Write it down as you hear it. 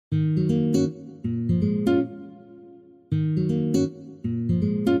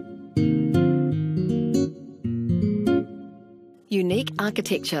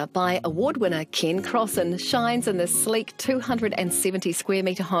architecture by award winner Ken Crossan shines in this sleek 270 square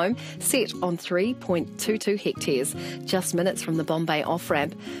metre home set on 3.22 hectares, just minutes from the Bombay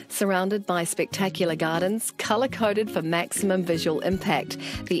off-ramp, surrounded by spectacular gardens, colour-coded for maximum visual impact.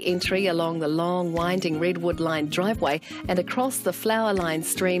 The entry along the long, winding redwood-lined driveway and across the flower-lined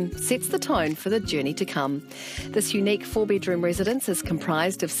stream sets the tone for the journey to come. This unique four-bedroom residence is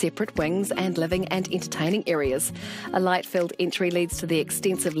comprised of separate wings and living and entertaining areas. A light-filled entry leads to the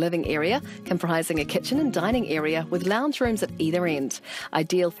extensive living area, comprising a kitchen and dining area with lounge rooms at either end,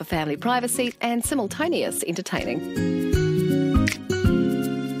 ideal for family privacy and simultaneous entertaining.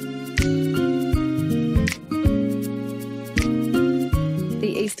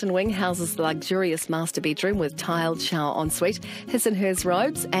 The eastern wing houses the luxurious master bedroom with tiled shower ensuite, his and hers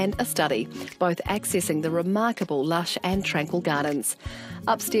robes and a study, both accessing the remarkable lush and tranquil gardens.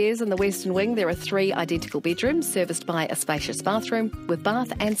 Upstairs in the western wing there are 3 identical bedrooms serviced by a spacious bathroom with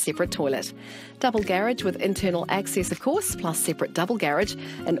bath and separate toilet. Double garage with internal access of course, plus separate double garage,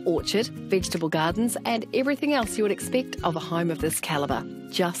 an orchard, vegetable gardens and everything else you would expect of a home of this calibre.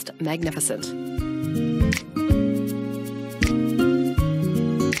 Just magnificent.